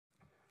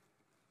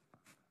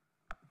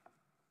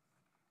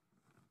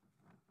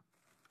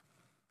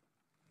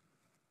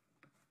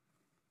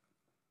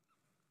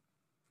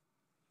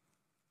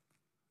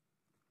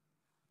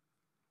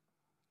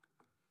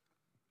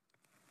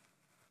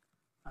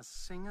As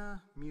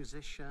singer,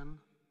 musician,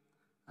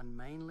 and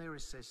main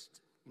lyricist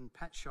in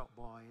Pet Shop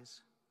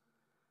Boys,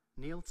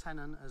 Neil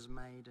Tennant has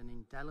made an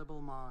indelible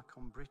mark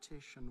on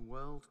British and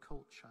world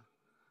culture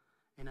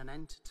in an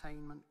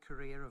entertainment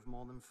career of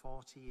more than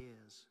 40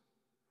 years.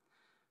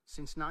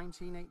 Since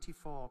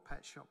 1984,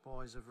 Pet Shop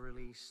Boys have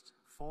released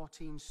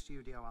 14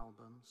 studio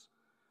albums,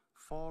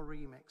 4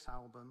 remix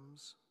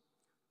albums,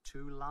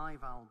 2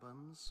 live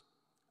albums,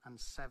 and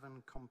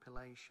 7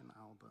 compilation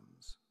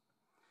albums.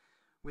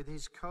 With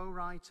his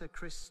co-writer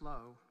Chris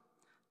Slow,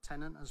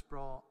 Tennant has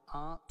brought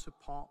art to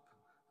pop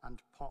and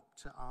pop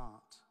to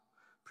art,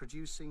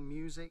 producing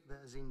music that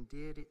has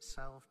endeared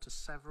itself to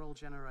several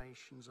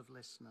generations of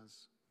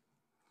listeners.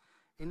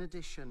 In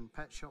addition,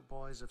 Pet Shop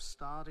Boys have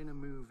starred in a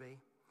movie,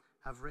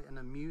 have written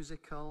a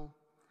musical,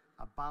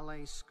 a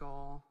ballet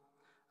score,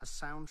 a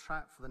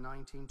soundtrack for the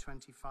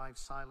 1925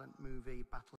 silent movie Battle